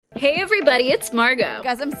Hey everybody, it's Margot.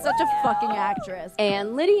 Guys, I'm such a fucking actress.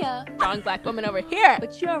 And Lydia. Strong black woman over here.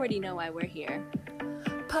 But you already know why we're here.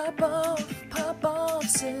 Pop off,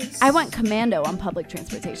 sis. I went commando on public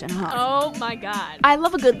transportation, huh? Oh my god. I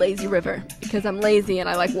love a good lazy river because I'm lazy and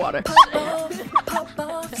I like water. Pop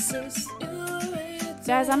off, sis.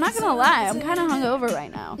 Guys, I'm not gonna lie, I'm kind of hungover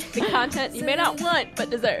right now. The content you may not want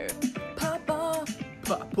but deserve. Pop off.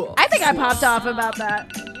 I think I popped off about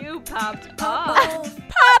that. You popped off.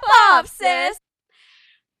 Pop off, sis!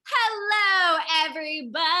 Hello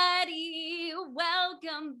everybody,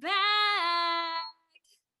 welcome back.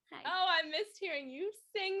 Hi. Oh, I missed hearing you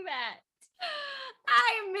sing that.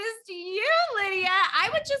 I missed you, Lydia. I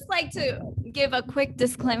would just like to give a quick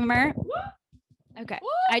disclaimer. Okay,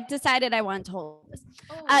 I decided I want to hold this.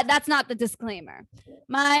 That's not the disclaimer.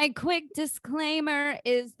 My quick disclaimer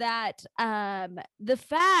is that the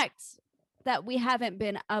fact that we haven't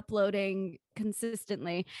been uploading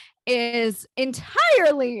consistently is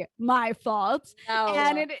entirely my fault.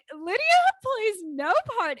 And Lydia plays no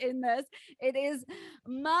part in this. It is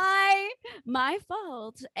my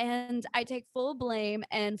fault, and I take full blame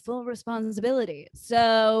and full responsibility.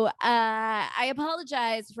 So I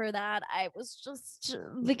apologize for that. I was just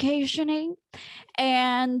vacationing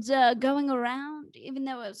and going around, even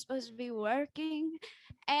though I was supposed to be working.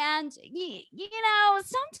 And you know,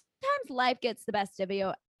 sometimes life gets the best of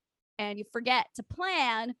you and you forget to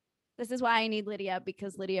plan. This is why I need Lydia,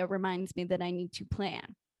 because Lydia reminds me that I need to plan.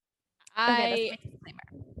 Okay, that's my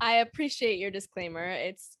disclaimer. I appreciate your disclaimer.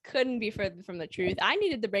 It couldn't be further from the truth. I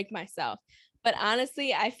needed the break myself. But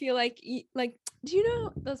honestly, I feel like, do you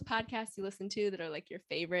know those podcasts you listen to that are like your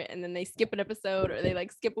favorite and then they skip an episode or they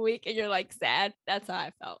like skip a week and you're like sad? That's how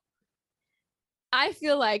I felt. I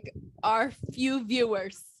feel like our few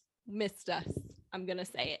viewers missed us. I'm going to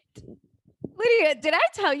say it. Lydia, did I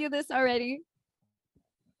tell you this already?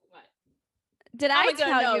 What? Did I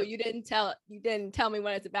tell you? You didn't tell me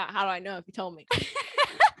what it's about. How do I know if you told me?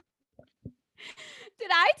 Did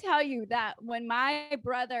I tell you that when my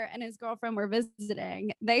brother and his girlfriend were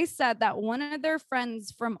visiting, they said that one of their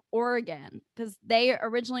friends from Oregon, because they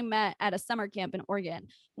originally met at a summer camp in Oregon,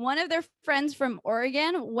 one of their friends from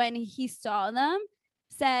Oregon, when he saw them,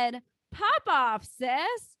 said, "Pop off, sis."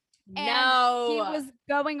 And no. He was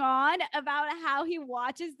going on about how he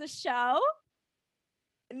watches the show.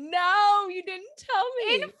 No, you didn't tell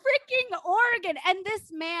me. In freaking Oregon. And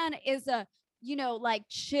this man is a, like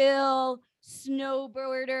chill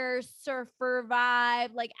snowboarder, surfer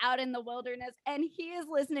vibe, like out in the wilderness. And he is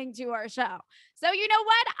listening to our show. So you know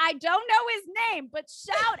what? I don't know his name, but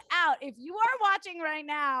shout out if you are watching right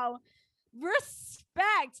now.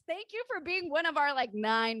 Respect. Thank you for being one of our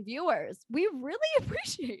 9 viewers. We really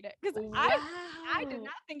appreciate it because I did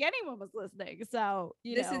not think anyone was listening. So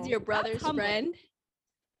this is your brother's friend?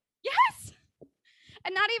 Yes.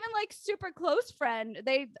 And not even super close friend.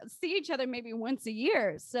 They see each other maybe once a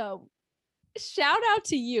year. So shout out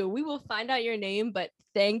to you. We will find out your name, but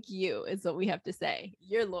thank you is what we have to say.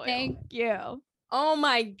 You're loyal. Thank you. Oh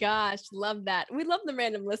my gosh. Love that. We love the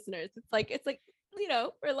random listeners. It's like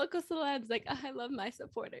we're local celebs. Like, I love my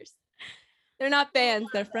supporters. They're not fans,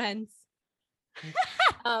 they're friends.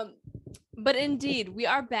 But indeed, we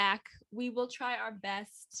are back. We will try our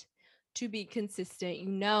best to be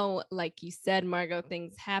consistent. Like you said, Margot,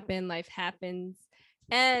 things happen, life happens,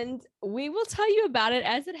 and we will tell you about it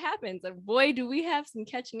as it happens. And boy, do we have some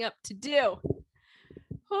catching up to do.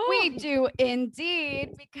 We do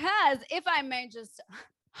indeed, because if I may just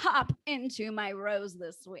hop into my rose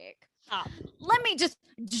this week. Let me just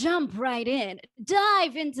jump right in,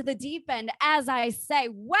 dive into the deep end, as I say.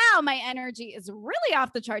 Wow, my energy is really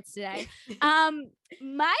off the charts today.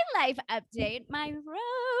 My life update, my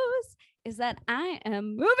rose, is that I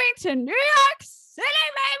am moving to New York City,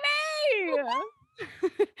 baby.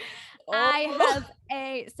 I have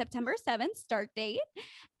a September 7th start date,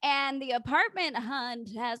 and the apartment hunt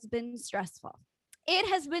has been stressful. It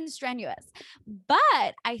has been strenuous,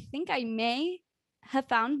 but I think I may have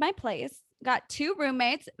found my place. Got 2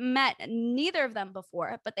 roommates, met neither of them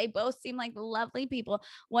before, but they both seem like lovely people.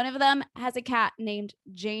 One of them has a cat named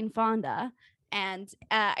Jane Fonda, and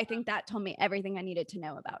I think that told me everything I needed to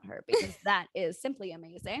know about her, because that is simply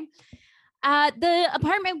amazing. The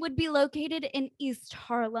apartment would be located in East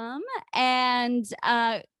Harlem, and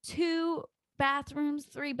 2 bathrooms,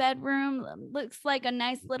 3 bedroom, looks like a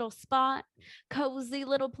nice little spot, cozy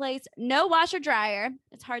little place. No washer dryer,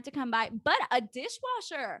 it's hard to come by, but a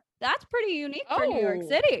dishwasher. That's pretty unique for New York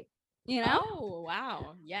City, Oh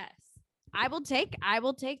wow, yes. I will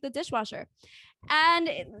take the dishwasher. and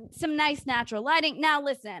some nice natural lighting. Now,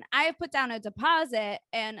 listen, I have put down a deposit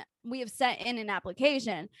and we have sent in an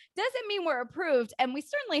application. Doesn't mean we're approved, and we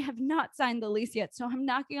certainly have not signed the lease yet. So I'm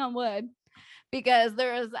knocking on wood because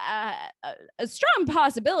there is a strong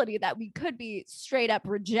possibility that we could be straight up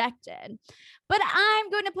rejected. But I'm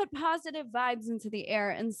going to put positive vibes into the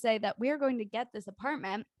air and say that we're going to get this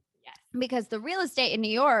apartment. Yes. Because the real estate in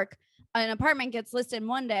New York, an apartment gets listed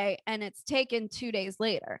one day and it's taken 2 days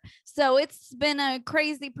later. So it's been a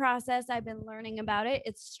crazy process. I've been learning about it.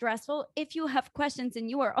 It's stressful. If you have questions and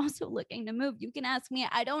you are also looking to move, you can ask me.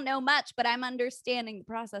 I don't know much, but I'm understanding the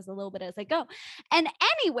process a little bit as I go. And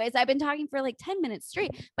anyways, I've been talking for like 10 minutes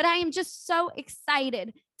straight, but I am just so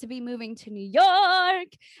excited to be moving to New York.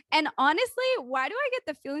 And honestly, why do I get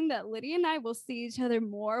the feeling that Lydia and I will see each other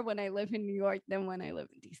more when I live in New York than when I live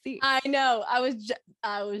in DC? I know. I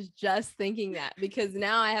was just thinking that because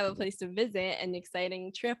now I have a place to visit and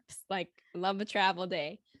exciting trips. Like, love a travel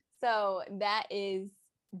day. So that is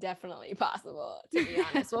definitely possible, to be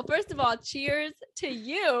honest. Well, first of all, cheers to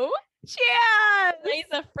you. Cheers! Raise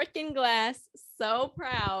a freaking glass. So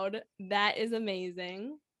proud. That is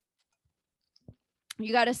amazing.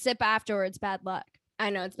 You got to sip afterwards. Bad luck. I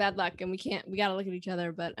know it's bad luck and we got to look at each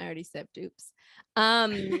other, but I already sipped. Oops.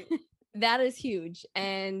 That is huge.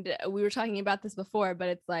 And we were talking about this before, but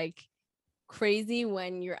it's like crazy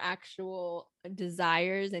when your actual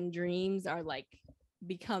desires and dreams are like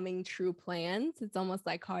becoming true plans. It's almost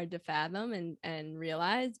like hard to fathom and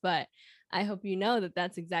realize, but I hope you know that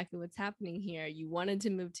that's exactly what's happening here. You wanted to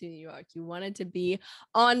move to New York. You wanted to be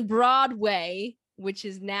on Broadway, which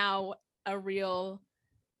is now a real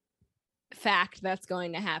fact that's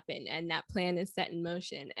going to happen, and that plan is set in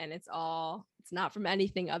motion, and it's not from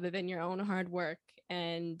anything other than your own hard work.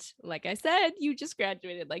 And like I said, you just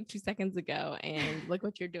graduated like 2 seconds ago and look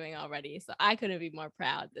what you're doing already. So I couldn't be more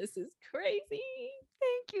proud. This is crazy.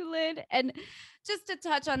 Thank you, Lynn. And just to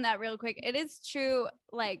touch on that real quick, it is true.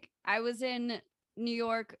 Like, I was in New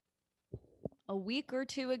York a week or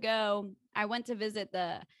two ago. I went to visit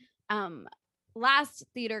the last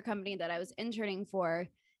theater company that I was interning for.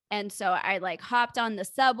 And so I like hopped on the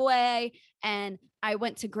subway and I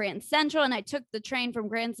went to Grand Central and I took the train from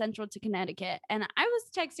Grand Central to Connecticut. And I was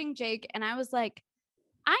texting Jake and I was like,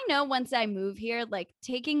 I know once I move here, like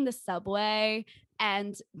taking the subway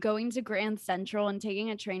and going to Grand Central and taking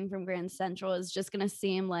a train from Grand Central is just going to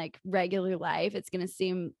seem like regular life. It's going to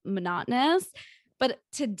seem monotonous. But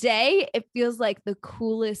today it feels like the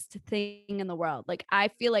coolest thing in the world. Like, I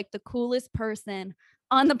feel like the coolest person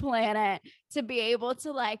on the planet to be able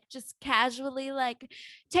to like just casually like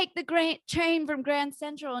take the great train from Grand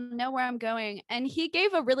Central and know where I'm going. And he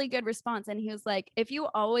gave a really good response. And he was like, if you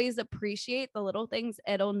always appreciate the little things,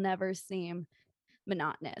 it'll never seem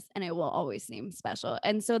monotonous and it will always seem special.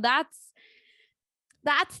 And so that's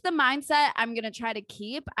the mindset I'm going to try to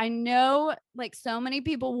keep. I know like so many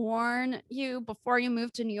people warn you before you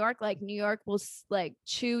move to New York, like New York will like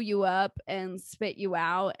chew you up and spit you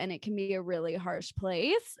out. And it can be a really harsh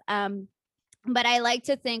place. But I like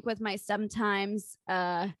to think with my sometimes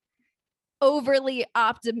overly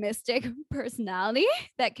optimistic personality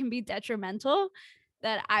that can be detrimental,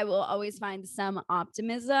 that I will always find some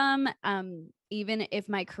optimism. Even if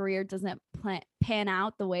my career doesn't pan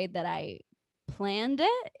out the way that I planned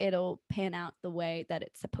it, it'll pan out the way that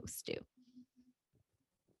it's supposed to. I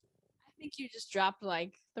think you just dropped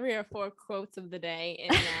like 3 or 4 quotes of the day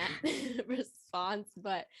in that response,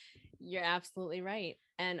 but you're absolutely right.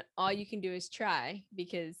 And all you can do is try,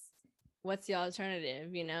 because what's the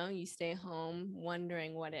alternative? You know, you stay home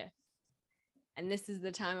wondering what if. And this is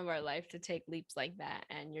the time of our life to take leaps like that.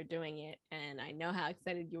 And you're doing it. And I know how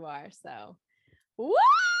excited you are. So, woo!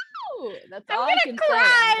 That's all I can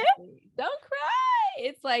say. Don't cry.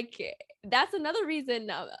 It's like, that's another reason,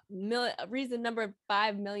 reason number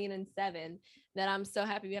 5,000,007, that I'm so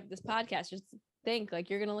happy we have this podcast. Just think like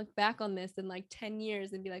you're going to look back on this in like 10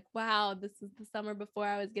 years and be like, wow, this is the summer before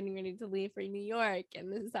I was getting ready to leave for New York.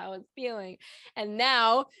 And this is how I was feeling. And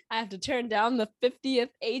now I have to turn down the 50th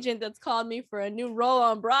agent that's called me for a new role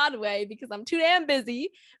on Broadway because I'm too damn busy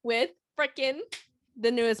with freaking the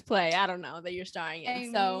newest play, I don't know, that you're starring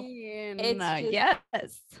in. So it's just,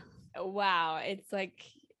 yes. Wow. It's like,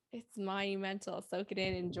 it's monumental. Soak it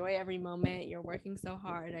in, enjoy every moment. You're working so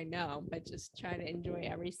hard, I know, but just try to enjoy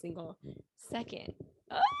every single second.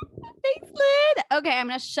 Oh, thanks, Lynn. Okay, I'm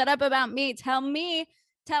gonna shut up about me. I'm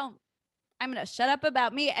gonna shut up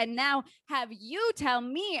about me and now have you tell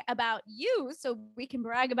me about you so we can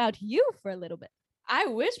brag about you for a little bit. I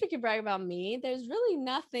wish we could brag about me. There's really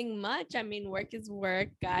nothing much. I mean, work is work,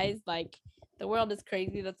 guys. Like, the world is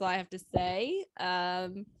crazy. That's all I have to say.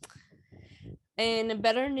 And In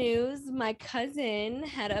better news, my cousin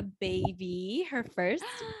had a baby, her first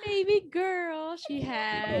baby girl she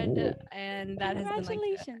had, and that has been like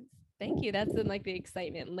Congratulations. thank you. That's been like the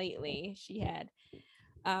excitement lately. She had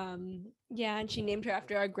yeah, and she named her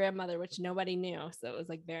after our grandmother, which nobody knew, so it was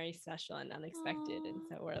like very special and unexpected. And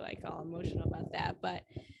so we're like all emotional about that. But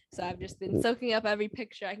so I've just been soaking up every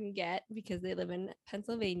picture I can get because they live in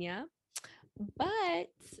Pennsylvania. But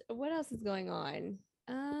what else is going on?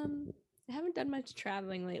 I haven't done much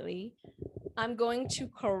traveling lately. I'm going to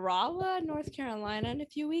Corolla, North Carolina in a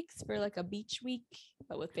few weeks for like a beach week,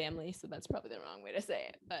 but with family, so that's probably the wrong way to say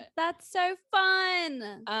it. But That's so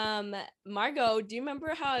fun. Margot, do you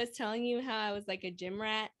remember how I was telling you how I was like a gym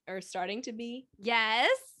rat or starting to be? Yes.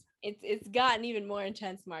 It's gotten even more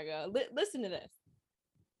intense, Margot. Listen to this.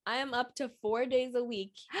 I am up to 4 days a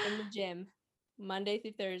week in the gym, Monday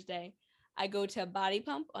through Thursday. I go to Body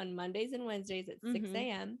Pump on Mondays and Wednesdays at 6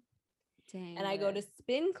 a.m. Dang. And I go to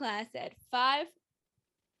spin class at 5.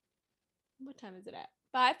 What time is it at?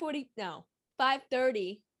 5:40. No,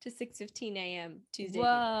 5:30 to 6:15 a.m. Tuesday.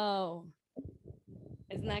 Whoa.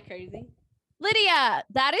 Isn't that crazy? Lydia,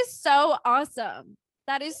 that is so awesome.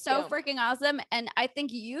 That is so Yeah. freaking awesome. And I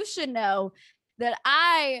think you should know that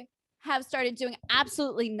I have started doing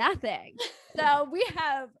absolutely nothing. So we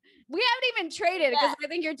haven't even traded because I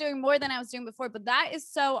think you're doing more than I was doing before, but that is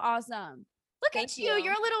so awesome. Look Thank at you. you.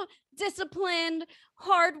 You're a little disciplined,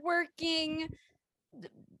 hardworking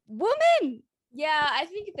woman. Yeah, I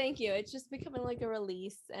think thank you. It's just becoming like a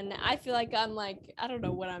release, and I feel like I'm like I don't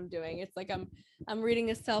know what I'm doing. It's like I'm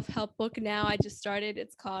reading a self-help book now. I just started.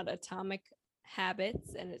 It's called Atomic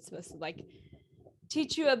Habits, and it's supposed to like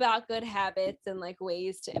teach you about good habits and like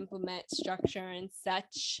ways to implement structure and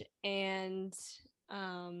such. And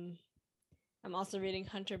I'm also reading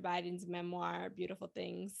Hunter Biden's memoir, Beautiful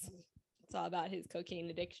Things. It's all about his cocaine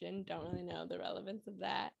addiction. Don't really know the relevance of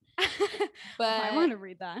that. But I want to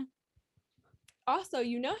read that. also,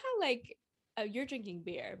 you know how like you're drinking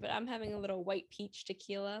beer, but I'm having a little white peach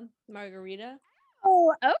tequila margarita.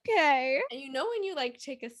 Oh, okay. And you know when you like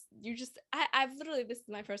take I've literally, this is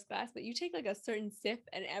my first glass, but you take like a certain sip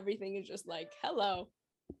and everything is just like, hello.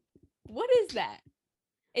 What is that?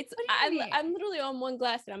 It's What do you mean? I'm literally on one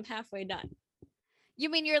glass and I'm halfway done. You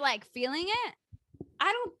mean you're like feeling it?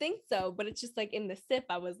 I don't think so, but it's just like in the sip,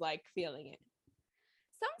 I was like feeling it.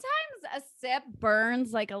 Sometimes a sip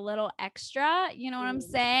burns like a little extra. You know what I'm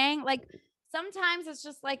saying? Like sometimes it's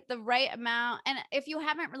just like the right amount. And if you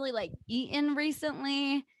haven't really like eaten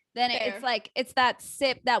recently, then Fair. it's like it's that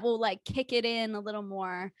sip that will like kick it in a little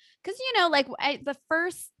more. Because you know, like the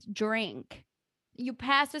first drink, you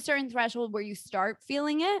pass a certain threshold where you start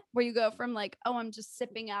feeling it, where you go from like, oh, I'm just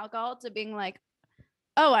sipping alcohol to being like,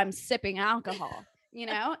 oh, I'm sipping alcohol. You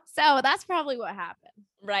know, so that's probably what happened.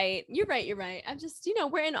 Right. You're right. You're right. I'm just,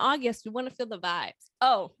 we're in August. We want to feel the vibes.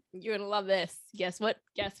 Oh, you're going to love this. Guess what?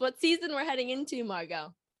 Guess what season we're heading into,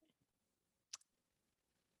 Margot?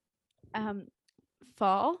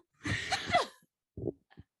 Fall.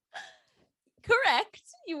 Correct.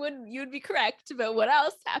 You would be correct. But what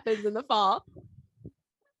else happens in the fall?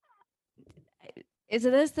 Is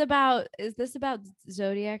this about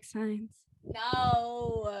zodiac signs?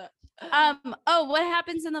 No. Oh, what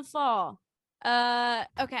happens in the fall?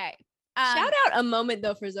 Okay. Shout out a moment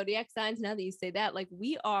though for zodiac signs. Now that you say that, like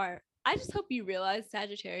I just hope you realize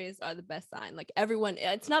Sagittarius are the best sign. Like everyone,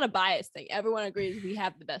 it's not a bias thing. Everyone agrees we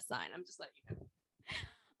have the best sign. I'm just letting you know.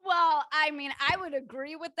 Well, I mean, I would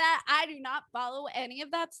agree with that. I do not follow any of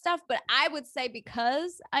that stuff, but I would say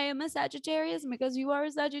because I am a Sagittarius and because you are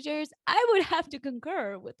a Sagittarius, I would have to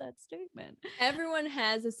concur with that statement. Everyone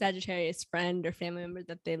has a Sagittarius friend or family member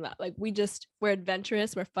that they love. Like we're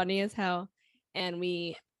adventurous, we're funny as hell, and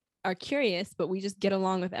we are curious, but we just get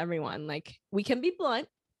along with everyone. Like we can be blunt,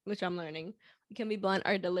 which I'm learning. We can be blunt.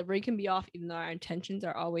 Our delivery can be off, even though our intentions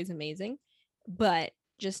are always amazing. But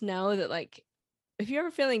just know that like, if you're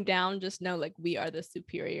ever feeling down, just know like we are the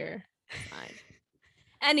superior sign.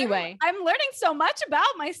 Anyway, I'm learning so much about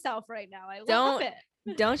myself right now. I love it.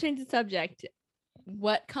 Don't change the subject.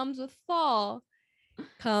 What comes with fall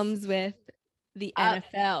comes with the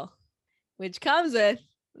NFL, which comes with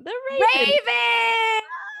the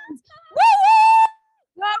Ravens.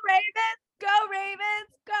 Woo! Go Ravens! Go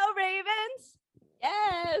Ravens! Go Ravens!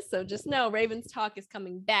 Yes. So just know Ravens talk is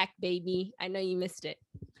coming back, baby. I know you missed it.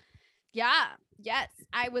 Yeah. Yes.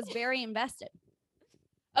 I was very invested.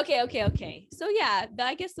 Okay. So yeah,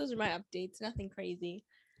 I guess those are my updates. Nothing crazy.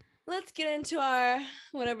 Let's get into our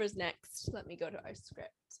whatever's next. Let me go to our script.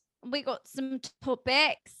 We got some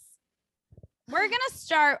topics. We're gonna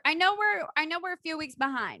start. I know we're a few weeks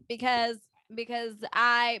behind because because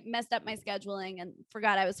I messed up my scheduling and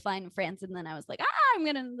forgot I was flying to France. And then I was like,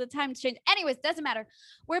 the time's changed. Anyways, doesn't matter.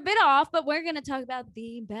 We're a bit off, but we're going to talk about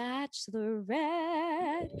The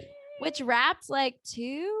Bachelorette, which wrapped like 2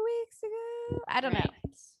 weeks ago. I don't know.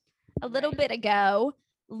 A little bit ago.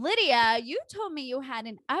 Lydia, you told me you had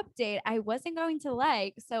an update I wasn't going to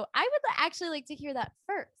like. So I would actually like to hear that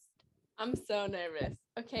first. I'm so nervous.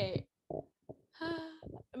 Okay.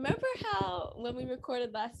 Remember how when we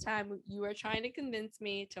recorded last time, you were trying to convince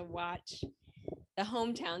me to watch the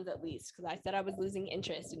hometowns at least, because I said I was losing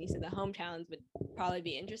interest and you said the hometowns would probably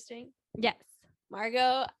be interesting. Yes.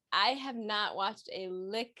 Margot, I have not watched a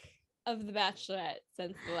lick of The Bachelorette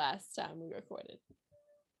since the last time we recorded.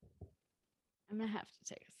 I'm going to have to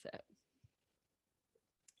take a sip.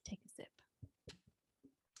 Take a sip.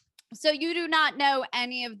 So you do not know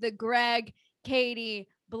any of the Greg, Katie,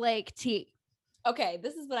 Blake tea. Okay,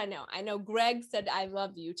 this is what I know. I know Greg said I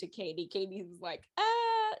love you to Katie. Katie was like,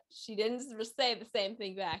 she didn't say the same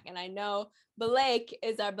thing back. And I know Blake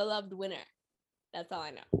is our beloved winner. That's all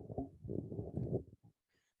I know.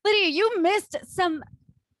 Lydia, you missed some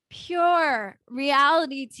pure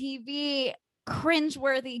reality TV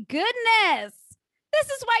cringeworthy goodness. This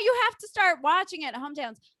is why you have to start watching it at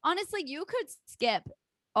Hometowns. Honestly, you could skip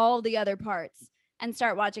all the other parts and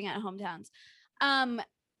start watching it at Hometowns.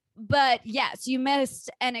 But yes, you missed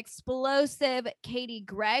an explosive Katie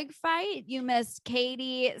Greg fight. You missed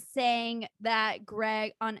Katie saying that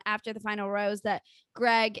Greg after the final rose that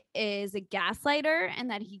Greg is a gaslighter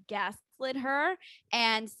and that he gaslit her,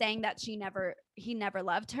 and saying that he never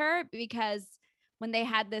loved her, because when they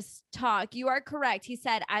had this talk, you are correct. He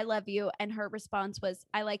said, "I love you." And her response was,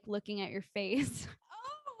 "I like looking at your face."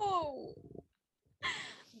 Oh.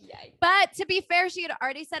 Yikes. But to be fair, she had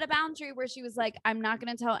already set a boundary where she was like, "I'm not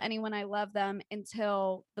going to tell anyone I love them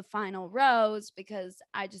until the final rose, because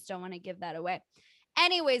I just don't want to give that away."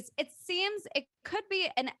 Anyways, it seems it could be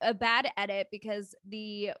a bad edit, because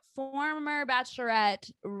the former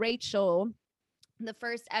Bachelorette, Rachel, the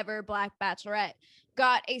first ever Black Bachelorette,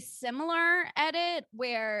 got a similar edit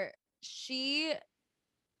where she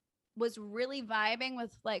was really vibing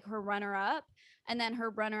with like her runner-up. And then her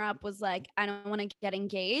runner-up was like, "I don't want to get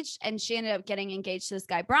engaged." And she ended up getting engaged to this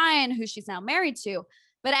guy, Brian, who she's now married to.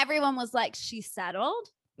 But everyone was like, she settled,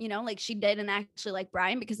 like she didn't actually like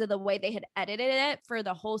Brian because of the way they had edited it for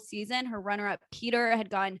the whole season. Her runner-up, Peter, had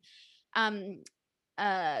gone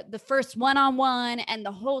the first one-on-one, and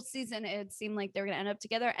the whole season it seemed like they were going to end up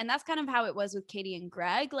together. And that's kind of how it was with Katie and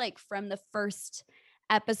Greg. Like from the first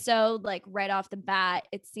episode, like right off the bat,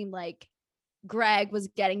 it seemed like Greg was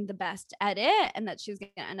getting the best edit and that she was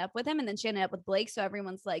going to end up with him. And then she ended up with Blake. So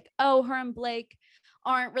everyone's like, oh, her and Blake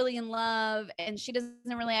aren't really in love and she doesn't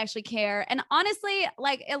really actually care. And honestly,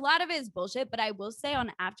 like a lot of it is bullshit. But I will say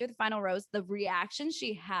on After the Final Rose, the reaction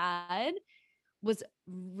she had was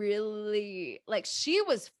really like, she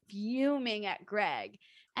was fuming at Greg.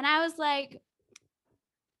 And I was like,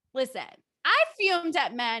 listen, I fumed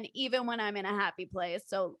at men even when I'm in a happy place.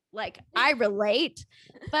 So like I relate.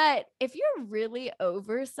 But if you're really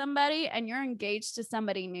over somebody and you're engaged to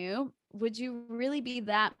somebody new, would you really be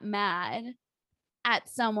that mad at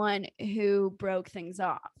someone who broke things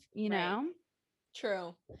off? You know?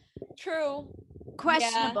 True.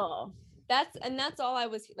 Questionable. Yeah. That's all I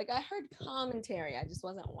was like. I heard commentary. I just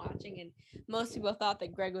wasn't watching, and most people thought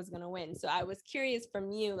that Greg was gonna win. So I was curious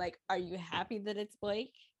from you, like, are you happy that it's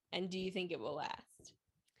Blake? And do you think it will last?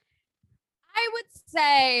 I would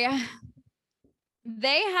say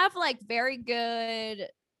they have like very good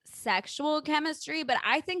sexual chemistry, but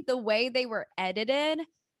I think the way they were edited,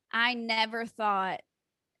 I never thought,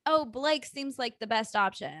 oh, Blake seems like the best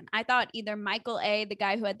option. I thought either Michael A., the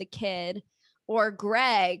guy who had the kid, or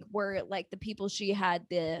Greg were like the people she had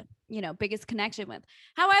the biggest connection with.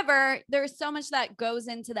 However, there's so much that goes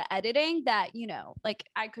into the editing that, like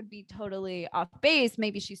I could be totally off base.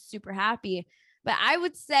 Maybe she's super happy, but I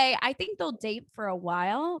would say I think they'll date for a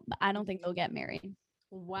while, but I don't think they'll get married.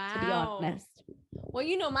 Wow. To be honest.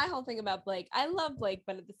 Well, my whole thing about Blake, I love Blake,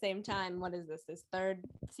 but at the same time, what is this? His third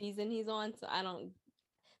season he's on. So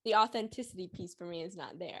the authenticity piece for me is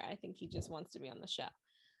not there. I think he just wants to be on the show,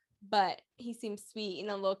 but he seems sweet,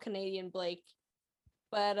 little Canadian Blake.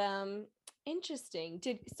 But interesting.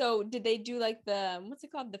 Did they do like the what's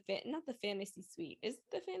it called? Not the fantasy suite. Is it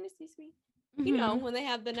the fantasy suite? Mm-hmm. When they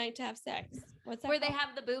have the night to have sex. What's that where called? they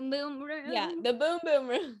have the boom boom room? Yeah, the boom boom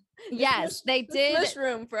room. Yes, they did. Smush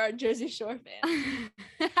room for our Jersey Shore fans.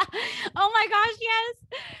 Oh my gosh, yes.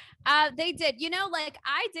 They did. Like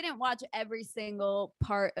I didn't watch every single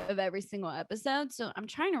part of every single episode, so I'm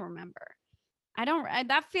trying to remember.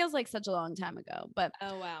 That feels like such a long time ago, but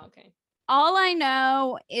oh wow, okay. All I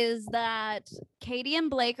know is that Katie and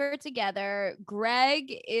Blake are together. Greg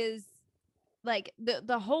is like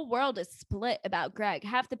the whole world is split about Greg.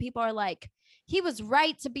 Half the people are like, he was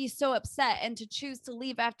right to be so upset and to choose to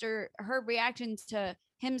leave after her reaction to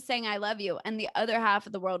him saying I love you. And the other half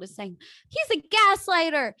of the world is saying he's a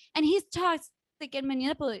gaslighter and he's toxic and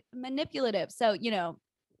manipulative. So, you know,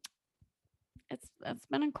 it's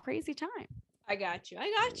been a crazy time. I got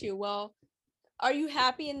you. Well, are you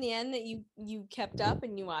happy in the end that you kept up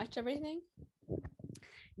and you watched everything?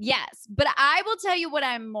 Yes, but I will tell you what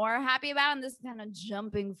I'm more happy about, and this is kind of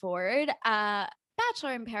jumping forward.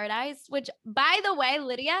 Bachelor in Paradise, which, by the way,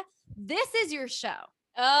 Lydia, this is your show.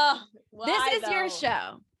 Oh, This is your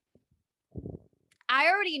show. I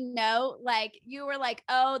already know, like, you were like,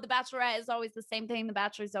 oh, The Bachelorette is always the same thing. The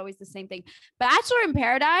Bachelor is always the same thing. Bachelor in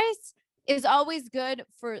Paradise is always good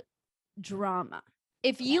for drama.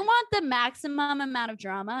 If you want the maximum amount of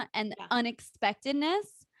drama and unexpectedness,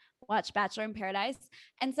 watch Bachelor in Paradise.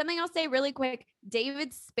 And something I'll say really quick,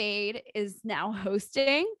 David Spade is now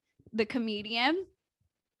hosting, the comedian.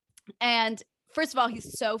 And first of all,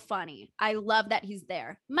 he's so funny. I love that he's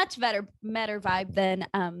there. Much better vibe than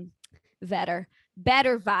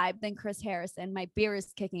better vibe than Chris Harrison. My beer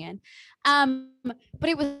is kicking in. But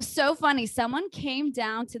it was so funny. Someone came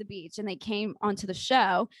down to the beach and they came onto the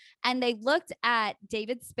show and they looked at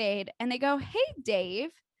David Spade and they go, "Hey, Dave."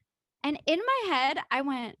 And in my head, I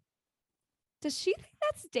went, does she think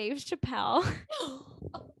that's Dave Chappelle?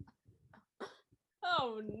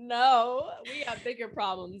 Oh no, we have bigger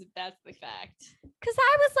problems if that's the fact. Because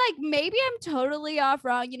I was like, maybe I'm totally off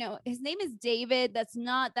wrong. You know, his name is David. That's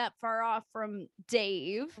not that far off from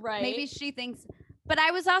Dave. Right. Maybe she thinks, but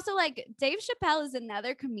I was also like, Dave Chappelle is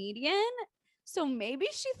another comedian. So maybe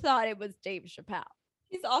she thought it was Dave Chappelle.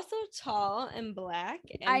 He's also tall and black.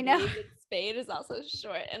 And I know. David Spade is also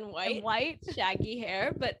short and white. And white. Shaggy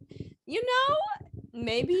hair. But, you know,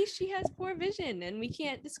 maybe she has poor vision and we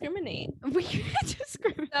can't discriminate. We can't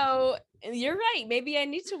discriminate. So you're right. Maybe I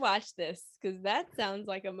need to watch this because that sounds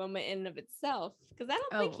like a moment in and of itself. Because I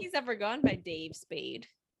don't think he's ever gone by Dave Spade.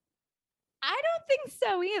 I don't think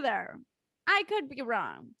so either. I could be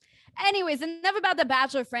wrong. Anyways, enough about the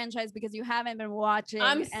Bachelor franchise because you haven't been watching.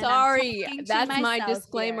 I'm sorry. That's my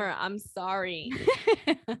disclaimer. Here. I'm sorry.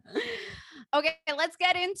 Okay, let's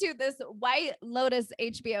get into this White Lotus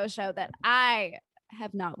HBO show that I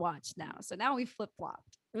have not watched now. So now we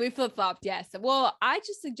flip-flopped. We flip-flopped, yes. Well, I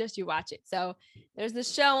just suggest you watch it. So there's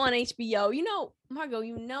this show on HBO. You know, Margot,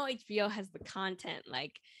 you know HBO has the content.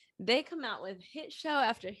 Like, they come out with hit show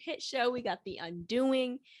after hit show. We got The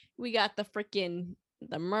Undoing. We got the freaking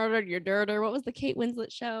The Murder, Your Dirter. What was the Kate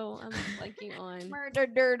Winslet show? I'm blanking on. Murder,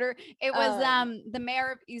 Dirter. It was the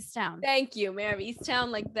Mayor of Easttown. Thank you, Mayor of Easttown.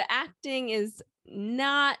 Like, the acting is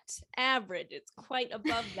not average. It's quite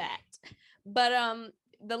above that. But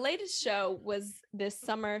the latest show was this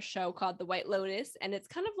summer show called The White Lotus, and it's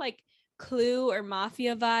kind of like Clue or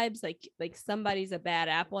Mafia vibes, like somebody's a bad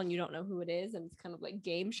apple and you don't know who it is, and it's kind of like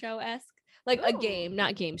game show-esque. Like a game,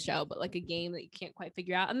 not game show, but like a game that you can't quite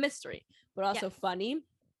figure out, a mystery, but also funny.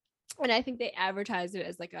 And I think they advertised it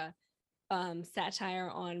as like a satire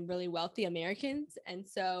on really wealthy Americans. And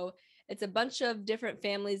so it's a bunch of different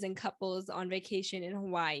families and couples on vacation in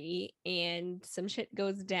Hawaii, and some shit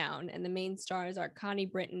goes down. And the main stars are Connie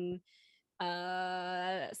Britton,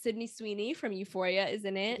 Sydney Sweeney from Euphoria is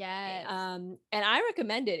in it. Yes. And I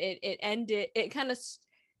recommend it. It ended. It kind of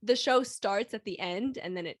the show starts at the end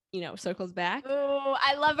and then it, you know, circles back. Oh,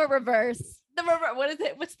 I love a reverse. The reverse. What is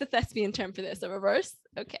it? What's the thespian term for this? A reverse?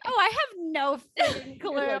 Okay. Oh, I have no freaking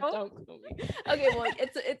clue. Like, don't clue me. Okay, well,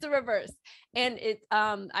 it's a reverse, and it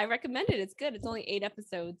I recommend it. It's good. It's only 8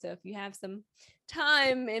 episodes, so if you have some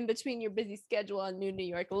time in between your busy schedule on New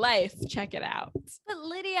York life, check it out. But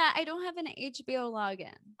Lydia, I don't have an HBO login.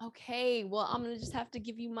 Okay, well, I'm gonna just have to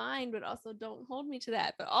give you mine, but also don't hold me to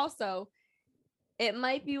that. But also, it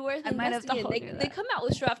might be worth investing in. They come out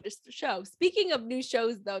with show after show. Speaking of new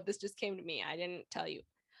shows, though, this just came to me. I didn't tell you,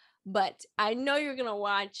 but I know you're gonna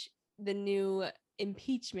watch the new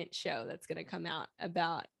impeachment show that's gonna come out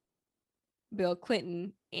about Bill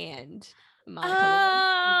Clinton and Monica.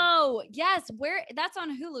 Oh, yes. Where that's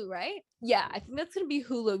on Hulu, right? Yeah, I think that's gonna be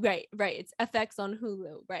Hulu. Right. It's FX on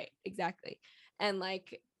Hulu. Right, exactly. And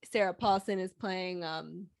like Sarah Paulson is playing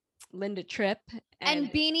Linda Tripp,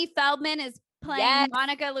 and Beanie Feldman is playing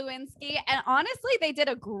Monica Lewinsky. And honestly, they did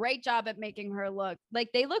a great job at making her look like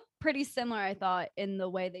they look pretty similar, I thought, in the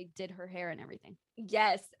way they did her hair and everything.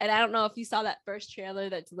 Yes. And I don't know if you saw that first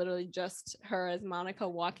trailer that's literally just her as Monica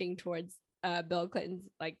walking towards Bill Clinton's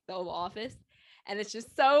like the Oval Office. and it's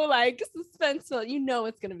just so like suspenseful. You know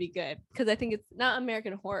it's gonna be good because I think it's not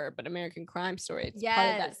American Horror, but American Crime Story. It's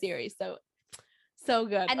part of that Yes. series, so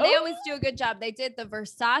good. And they always do a good job. They did the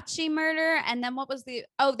Versace murder, and then what was they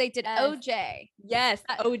did Yes. OJ. yes,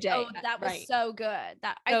 OJ. Oh, that was right. so good.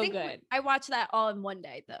 I So think good. I watched that all in one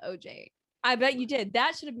day. The OJ. I bet you did.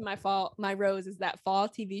 That should have been my fault. My rose is that fall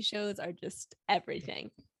TV shows are just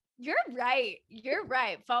everything. You're right. You're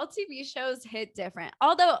right. Fall TV shows hit different.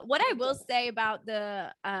 Although, what I will say about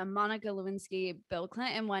the Monica Lewinsky, Bill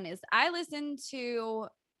Clinton one is I listened to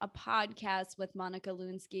a podcast with Monica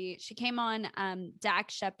Lewinsky. She came on Dak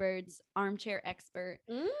Shepard's Armchair Expert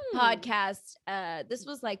podcast. This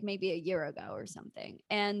was like maybe a year ago or something.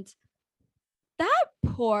 And that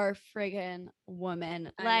poor friggin'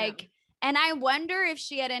 woman, and I wonder if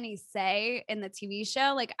she had any say in the TV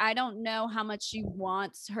show. Like, I don't know how much she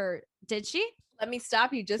wants her. Did she? Let me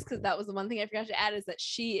stop you just because that was the one thing I forgot to add is that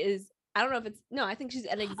she is, I don't know if it's, no, I think she's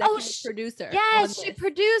an executive producer. Yes, she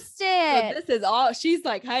produced So it. this is all, she's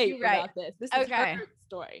like, hey, You're right. about this. This is Okay. her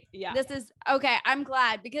story. Yeah. This is okay. I'm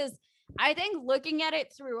glad because I think looking at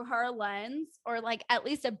it through her lens, or like at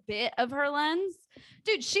least a bit of her lens,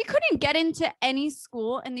 dude, she couldn't get into any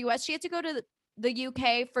school in the US. She had to go to the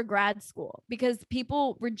UK for grad school because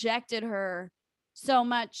people rejected her so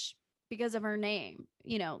much because of her name.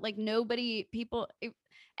 You know, like if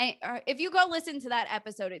you go listen to that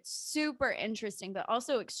episode, it's super interesting, but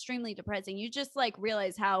also extremely depressing. You just like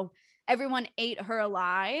realize how everyone ate her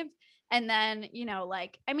alive. And then, you know,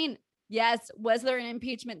 like, I mean, yes, was there an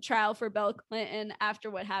impeachment trial for Bill Clinton after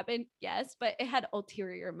what happened? Yes, but it had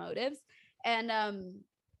ulterior motives. And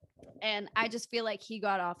I just feel like he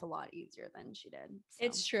got off a lot easier than she did. So.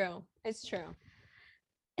 It's true. It's true.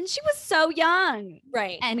 And she was so young.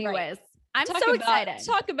 Right. Anyways, I'm Talk so about, excited.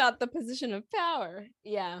 Talk about the position of power.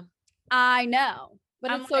 Yeah. I know.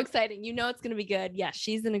 But I'm it's so like- exciting. You know it's going to be good. Yeah,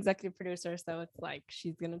 she's an executive producer, so it's like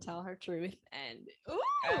she's going to tell her truth. And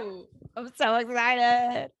ooh, I'm so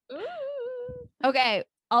excited. ooh. Okay.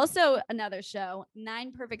 Also, another show,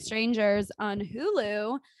 9 Perfect Strangers on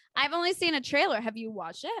Hulu. I've only seen a trailer. Have you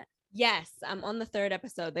watched it? Yes, I'm on the 3rd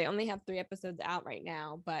episode. They only have 3 episodes out right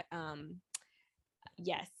now, but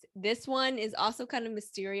yes, this one is also kind of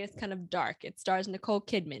mysterious, kind of dark. It stars Nicole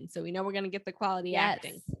Kidman, so we know we're gonna get the quality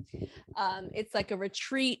acting. It's like a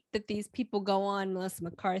retreat that these people go on. Melissa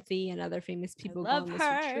McCarthy and other famous people go love on this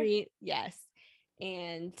her. retreat. Yes.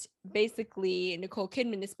 And basically Nicole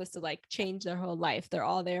Kidman is supposed to like change their whole life. They're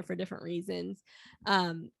all there for different reasons.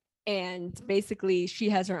 And basically she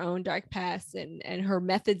has her own dark past and her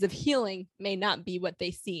methods of healing may not be what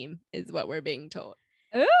they seem, is what we're being told.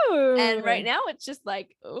 Ooh. And right now it's just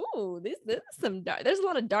like, ooh, this is some dark, there's a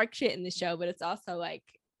lot of dark shit in the show, but it's also like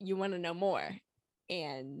you want to know more.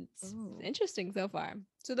 And it's interesting so far.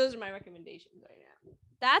 So those are my recommendations right now.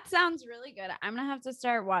 That sounds really good. I'm gonna have to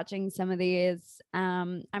start watching some of these.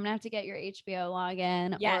 I'm gonna have to get your HBO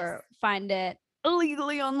login or find it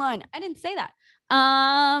illegally online. I didn't say that.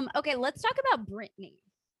 Okay, let's talk about Britney.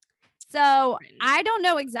 So I don't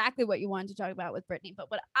know exactly what you wanted to talk about with Britney,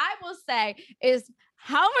 but what I will say is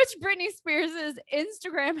how much Britney Spears'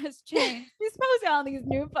 Instagram has changed. She's posting all these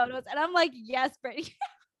new photos, and I'm like, yes, Britney.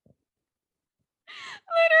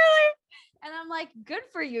 Literally. And I'm like, good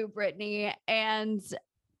for you, Britney. And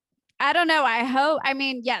I don't know. I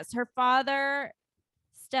mean, yes, her father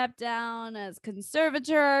stepped down as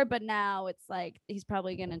conservator, but now it's like he's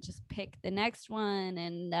probably going to just pick the next one.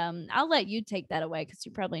 And I'll let you take that away because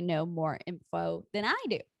you probably know more info than I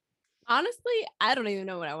do. Honestly, I don't even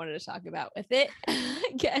know what I wanted to talk about with it.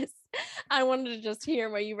 I guess I wanted to just hear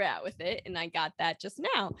where you were at with it, and I got that just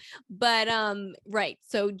now. But right.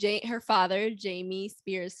 So her father, Jamie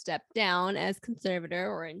Spears, stepped down as conservator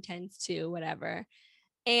or intends to, whatever.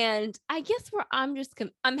 And I guess I'm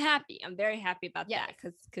happy. I'm very happy about that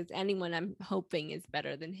because anyone I'm hoping is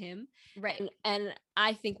better than him. Right. And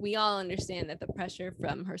I think we all understand that the pressure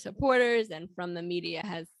from her supporters and from the media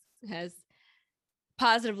has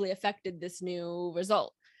positively affected this new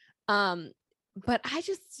result. But I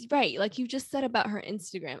just, right, like you just said about her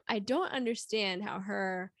Instagram, I don't understand how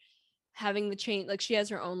her having the change, like she has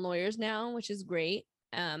her own lawyers now, which is great.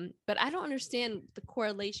 But I don't understand the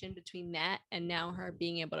correlation between that and now her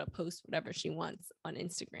being able to post whatever she wants on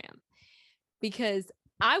Instagram, because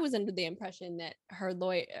I was under the impression that her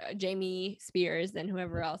lawyer, Jamie Spears, and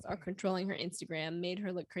whoever else are controlling her Instagram, made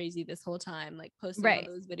her look crazy this whole time, like posting all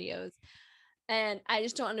those videos. And I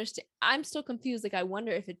just don't understand. I'm still confused. Like, I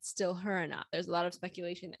wonder if it's still her or not. There's a lot of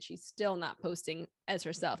speculation that she's still not posting as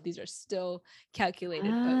herself. These are still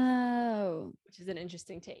calculated posts, which is an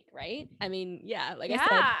interesting take, right? I mean, yeah, like I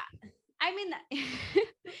said. I mean,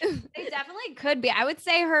 they definitely definitely could be. I would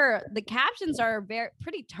say the captions are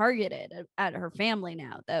pretty targeted at her family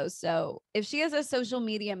now, though. So if she has a social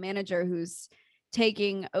media manager who's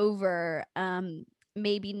taking over,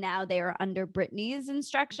 maybe now they are under Britney's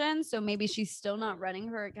instructions. So maybe she's still not running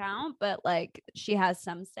her account, but like she has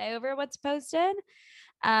some say over what's posted.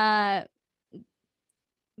 But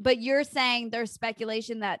you're saying there's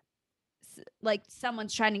speculation that like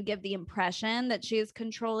someone's trying to give the impression that she has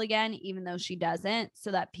control again, even though she doesn't, so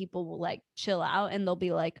that people will like chill out and they'll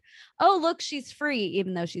be like, oh, look, she's free,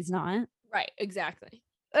 even though she's not. Right, exactly.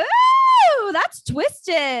 Oh, that's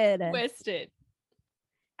twisted. I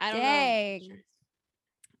don't Dang. know.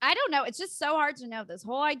 I don't know. It's just so hard to know. This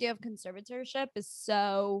whole idea of conservatorship is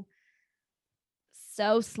so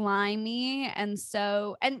slimy and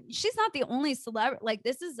she's not the only celebrity. Like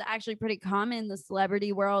this is actually pretty common in the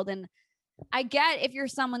celebrity world. And I get if you're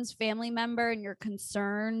someone's family member and you're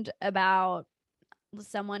concerned about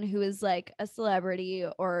someone who is like a celebrity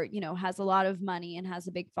or, you know, has a lot of money and has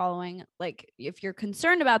a big following, like if you're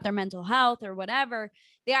concerned about their mental health or whatever,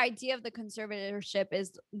 the idea of the conservatorship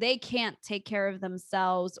is they can't take care of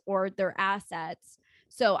themselves or their assets.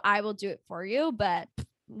 So I will do it for you. But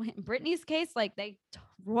in Britney's case, like they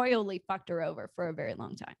royally fucked her over for a very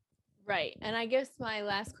long time. Right. And I guess my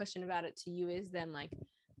last question about it to you is then like,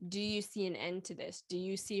 do you see an end to this? Do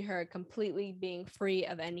you see her completely being free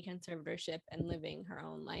of any conservatorship and living her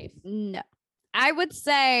own life? No. I would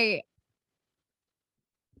say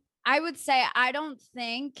I don't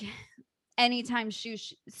think anytime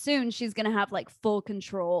soon she's going to have like full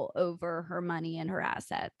control over her money and her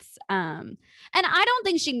assets. And I don't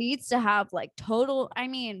think she needs to have like total, I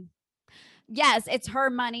mean, yes, it's her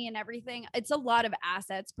money and everything. It's a lot of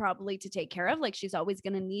assets probably to take care of. Like she's always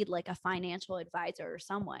going to need like a financial advisor or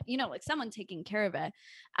someone, you know, like someone taking care of it.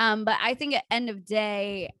 But I think at end of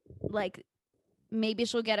day, like maybe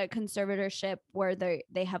she'll get a conservatorship where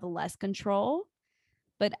they have less control.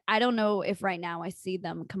 But I don't know if right now I see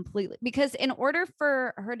them completely, because in order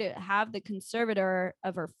for her to have the conservator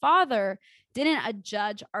of her father, didn't a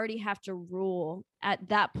judge already have to rule at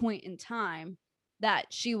that point in time that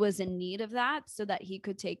she was in need of that so that he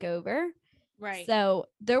could take over? Right. So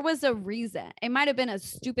there was a reason. It might have been a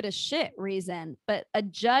stupid as shit reason, but a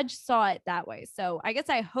judge saw it that way. So I guess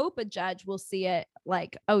I hope a judge will see it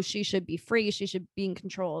like, oh, she should be free. She should be in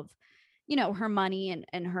control of, you know, her money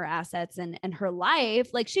and her assets and her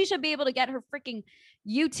life. Like she should be able to get her freaking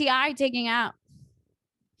UTI taken out.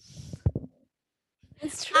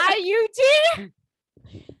 It's true. IUT?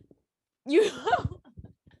 You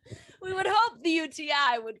we would hope the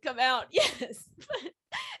UTI would come out. Yes.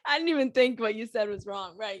 I didn't even think what you said was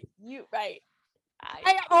wrong. Right.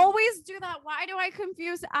 I always do that. Why do I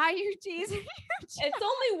confuse IUTs? It's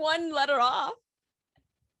only one letter off.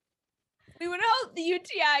 We would hope the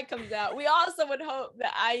UTI comes out. We also would hope the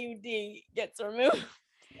IUD gets removed.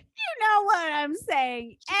 You know what I'm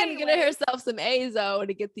saying. She's gonna get herself some Azo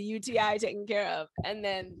to get the UTI taken care of, and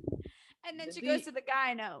then she goes to the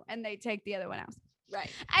gyno and they take the other one out. Right.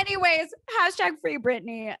 Anyways, hashtag free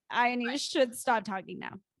Britney. You should stop talking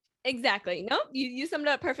now. Exactly. Nope. You summed it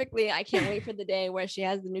up perfectly. I can't wait for the day where she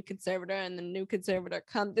has the new conservator and the new conservator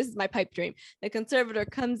comes. This is my pipe dream. The conservator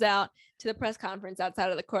comes out to the press conference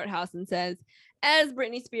outside of the courthouse and says, as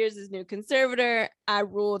Britney Spears' new conservator, I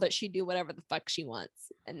rule that she do whatever the fuck she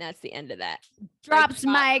wants. And that's the end of that. Drops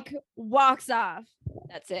mic, walks off.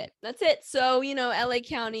 That's it. So, you know, LA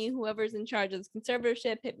County, whoever's in charge of this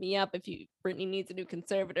conservatorship, hit me up if Britney needs a new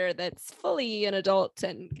conservator that's fully an adult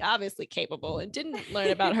and obviously capable and didn't learn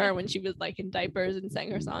about her when she was like in diapers and sang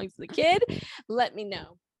her songs as a kid. Let me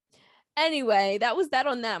know. Anyway, that was that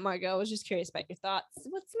on that, Margot. I was just curious about your thoughts.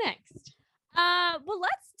 What's next? Well,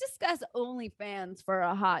 let's discuss OnlyFans for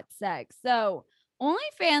a hot sec. So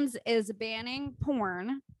OnlyFans is banning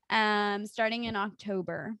porn starting in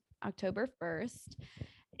October 1st.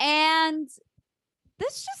 And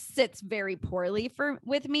this just sits very poorly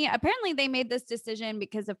with me. Apparently they made this decision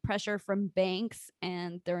because of pressure from banks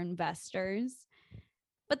and their investors.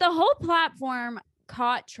 But the whole platform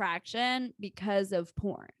caught traction because of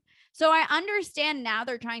porn. So I understand now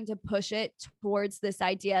they're trying to push it towards this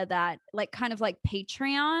idea that like kind of like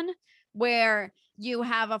Patreon, where you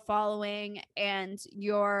have a following and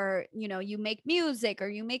you make music or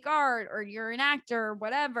you make art or you're an actor or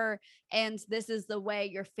whatever. And this is the way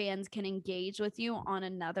your fans can engage with you on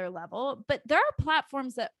another level. But there are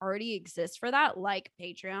platforms that already exist for that. Like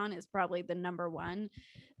Patreon is probably the number one.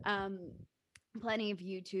 Plenty of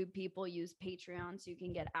YouTube people use Patreon so you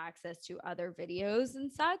can get access to other videos and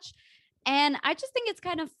such. And I just think it's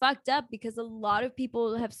kind of fucked up because a lot of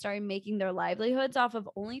people have started making their livelihoods off of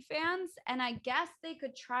OnlyFans. And I guess they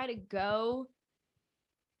could try to go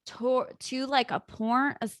to like a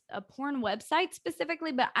porn website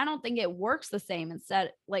specifically, but I don't think it works the same.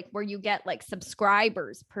 Instead, like where you get like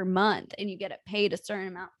subscribers per month and you get it paid a certain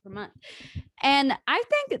amount per month. And I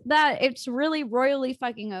think that it's really royally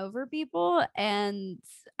fucking over people. And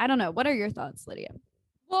I don't know, what are your thoughts, Lydia?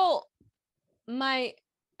 Well, my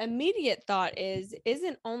immediate thought is,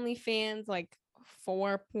 isn't OnlyFans like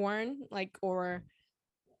for porn, like, or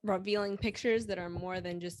revealing pictures that are more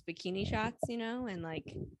than just bikini shots, you know, and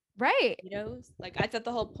like Right. videos? Like, I thought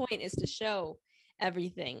the whole point is to show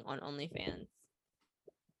everything on OnlyFans.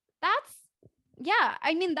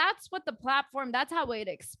 I mean, that's what the platform, that's how it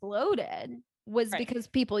exploded, was Right. because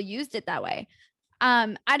people used it that way.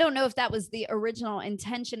 I don't know if that was the original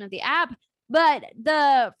intention of the app, but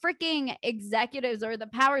the freaking executives or the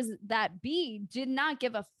powers that be did not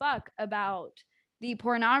give a fuck about the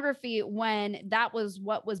pornography when that was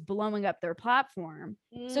what was blowing up their platform.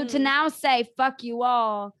 So to now say, fuck you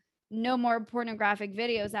all, no more pornographic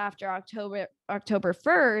videos after October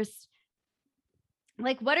 1st,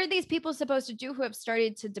 like, what are these people supposed to do who have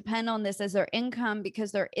started to depend on this as their income?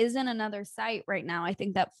 Because there isn't another site right now, I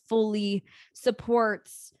think, that fully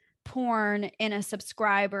supports porn in a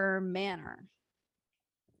subscriber manner.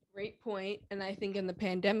 Great point. And I think in the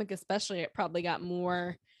pandemic, especially, it probably got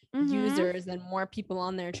more Mhm. users and more people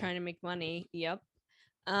on there trying to make money. Yep.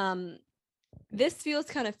 This feels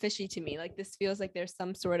kind of fishy to me. Like, this feels like there's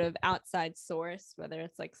some sort of outside source, whether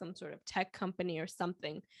it's like some sort of tech company or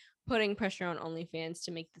something, putting pressure on OnlyFans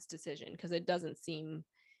to make this decision, because it doesn't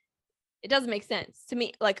make sense to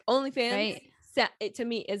me. Like, OnlyFans, Right. it to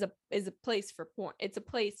me is a place for porn. It's a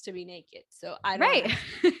place to be naked. So I don't Right.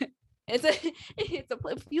 It's a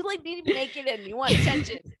place. If you like need to be naked and you want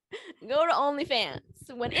attention, go to OnlyFans.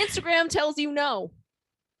 When Instagram tells you no,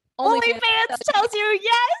 OnlyFans tells you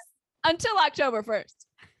yes. until October 1st.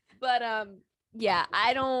 But yeah,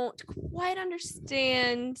 I don't quite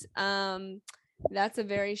understand. That's a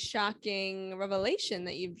very shocking revelation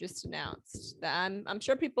that you've just announced. That I'm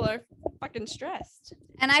sure people are fucking stressed.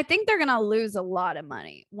 And I think they're going to lose a lot of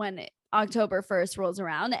money when October 1st rolls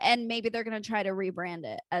around, and maybe they're going to try to rebrand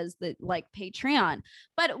it as the like Patreon.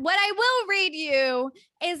 But what I will read you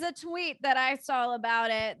is a tweet that I saw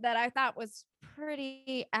about it that I thought was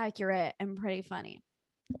pretty accurate and pretty funny.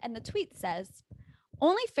 And the tweet says,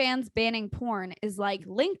 OnlyFans banning porn is like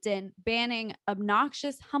LinkedIn banning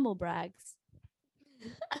obnoxious humble brags.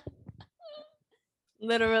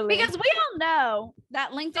 Literally. Because we all know that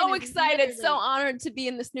LinkedIn so is excited, so literally- honored to be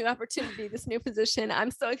in this new opportunity, this new position. I'm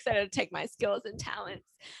so excited to take my skills and talents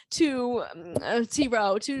to T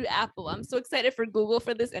Row, to Apple. I'm so excited for Google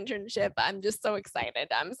for this internship. I'm just so excited.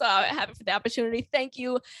 I'm so happy for the opportunity. Thank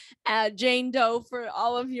you, Jane Doe, for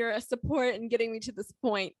all of your support and getting me to this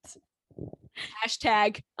point.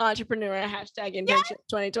 Hashtag entrepreneur, hashtag internship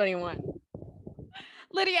 2021.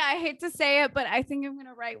 Lydia, I hate to say it, but I think I'm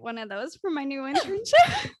gonna write one of those for my new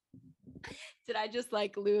internship. Did I just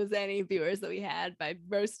like lose any viewers that we had by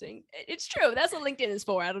roasting? It's true. That's what LinkedIn is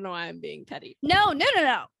for. I don't know why I'm being petty. No.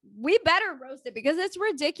 We better roast it because it's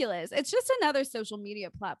ridiculous. It's just another social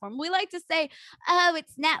media platform. We like to say, oh,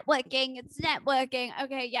 it's networking. It's networking.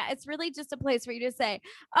 Okay, yeah, it's really just a place for you to say,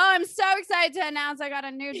 oh, I'm so excited to announce I got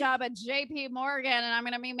a new job at JP Morgan and I'm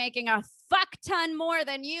going to be making a fuck ton more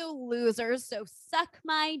than you losers. So suck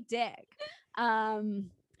my dick.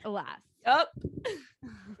 Alas. Yup.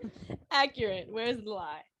 Accurate. Where's the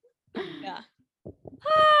lie? Yeah.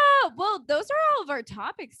 Oh, well, those are all of our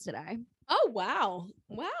topics today. Oh wow.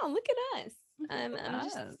 Look at us. I'm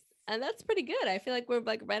just, and that's pretty good. I feel like we're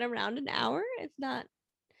like right around an hour, if not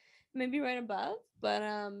maybe right above. But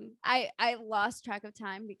I lost track of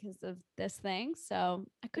time because of this thing, so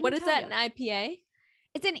I couldn't. What is tell that? you. An IPA?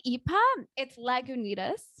 It's an IPA. It's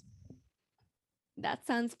Lagunitas. That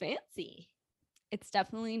sounds fancy. It's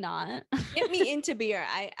definitely not. Get me into beer.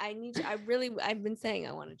 I've been saying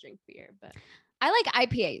I want to drink beer, but I like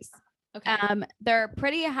IPAs. okay. They're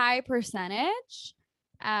pretty high percentage.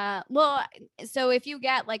 Well, so if you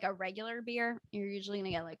get like a regular beer, you're usually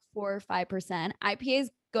gonna get like 4 or 5%. IPAs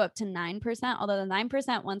go up to 9%, although the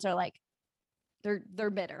 9% ones are like they're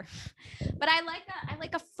bitter. But I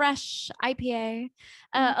like a fresh IPA,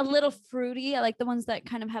 a little fruity. I like the ones that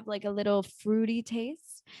kind of have like a little fruity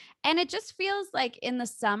taste. And it just feels like in the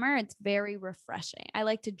summer, it's very refreshing. I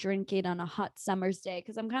like to drink it on a hot summer's day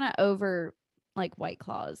because I'm kind of over like White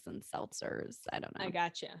Claws and seltzers. I don't know. I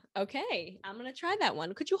gotcha. Okay, I'm gonna try that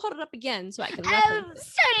one. Could you hold it up again so I can? Oh,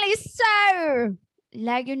 certainly so.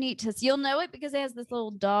 Lagunitas. You'll know it because it has this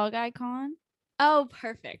little dog icon. Oh,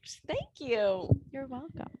 perfect. Thank you. You're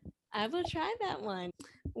welcome. I will try that one.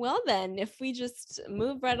 Well, then, if we just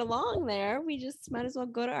move right along there, we just might as well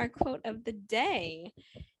go to our quote of the day.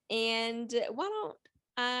 And why don't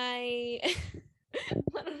I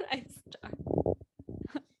start?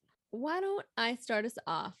 Why don't I start us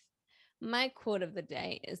off? My quote of the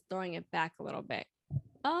day is throwing it back a little bit.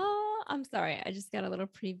 Oh, I'm sorry. I just got a little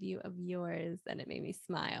preview of yours and it made me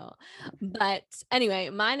smile. But anyway,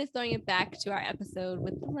 mine is throwing it back to our episode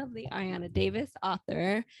with the lovely Ariana Davis,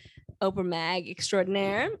 author, Oprah Mag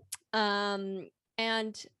extraordinaire. And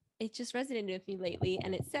it just resonated with me lately.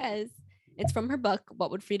 And it says, it's from her book,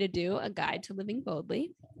 What Would Frida Do? A Guide to Living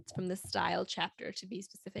Boldly. It's from the style chapter, to be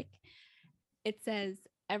specific. It says,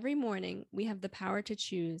 every morning we have the power to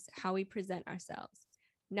choose how we present ourselves,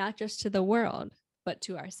 not just to the world, but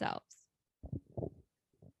to ourselves.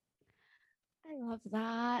 I love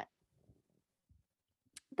that.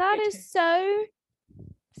 That is so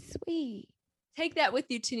sweet. Take that with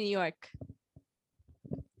you to New York.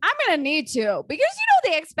 I'm going to need to, because you know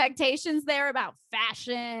the expectations there about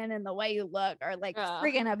fashion and the way you look are like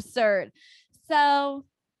freaking absurd. So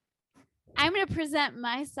I'm going to present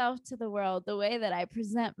myself to the world the way that I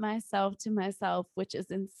present myself to myself, which is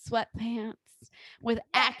in sweatpants with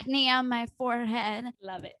acne on my forehead.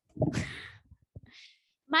 Love it.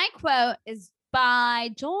 My quote is by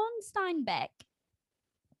John Steinbeck,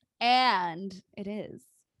 and it is,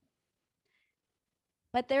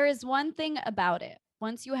 but there is one thing about it.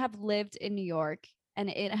 Once you have lived in New York and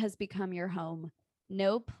it has become your home,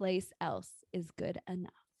 no place else is good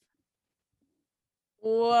enough.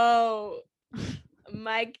 Whoa.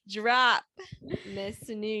 Mic drop. Miss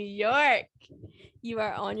New York. You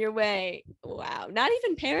are on your way. Wow. Not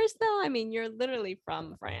even Paris, though. I mean, you're literally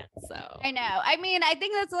from France. So I know. I mean, I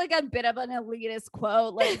think that's like a bit of an elitist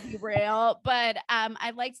quote, let's be real. But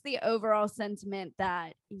I liked the overall sentiment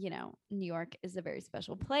that, you know, New York is a very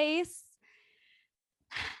special place.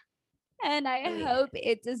 And I hope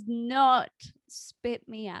it does not spit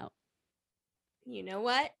me out. You know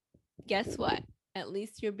what? Guess what? At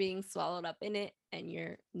least you're being swallowed up in it, and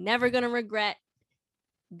you're never going to regret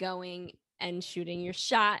going and shooting your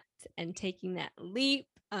shot and taking that leap.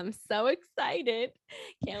 I'm so excited.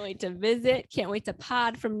 Can't wait to visit. Can't wait to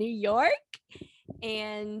pod from New York.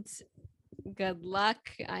 And good luck.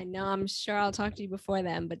 I know I'm sure I'll talk to you before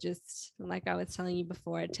then, but just like I was telling you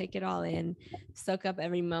before, take it all in, soak up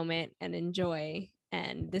every moment and enjoy.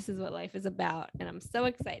 And this is what life is about. And I'm so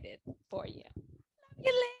excited for you. Love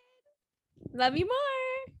you, Lynn. Love you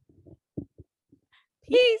more.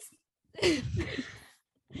 Peace.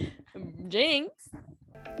 Jinx.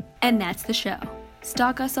 And that's the show.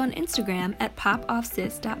 Stalk us on Instagram at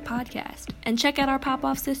popoffsis.podcast and check out our Pop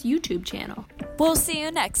Off Sis YouTube channel. We'll see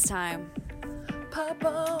you next time. Pop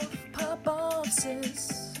off,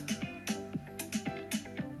 sis.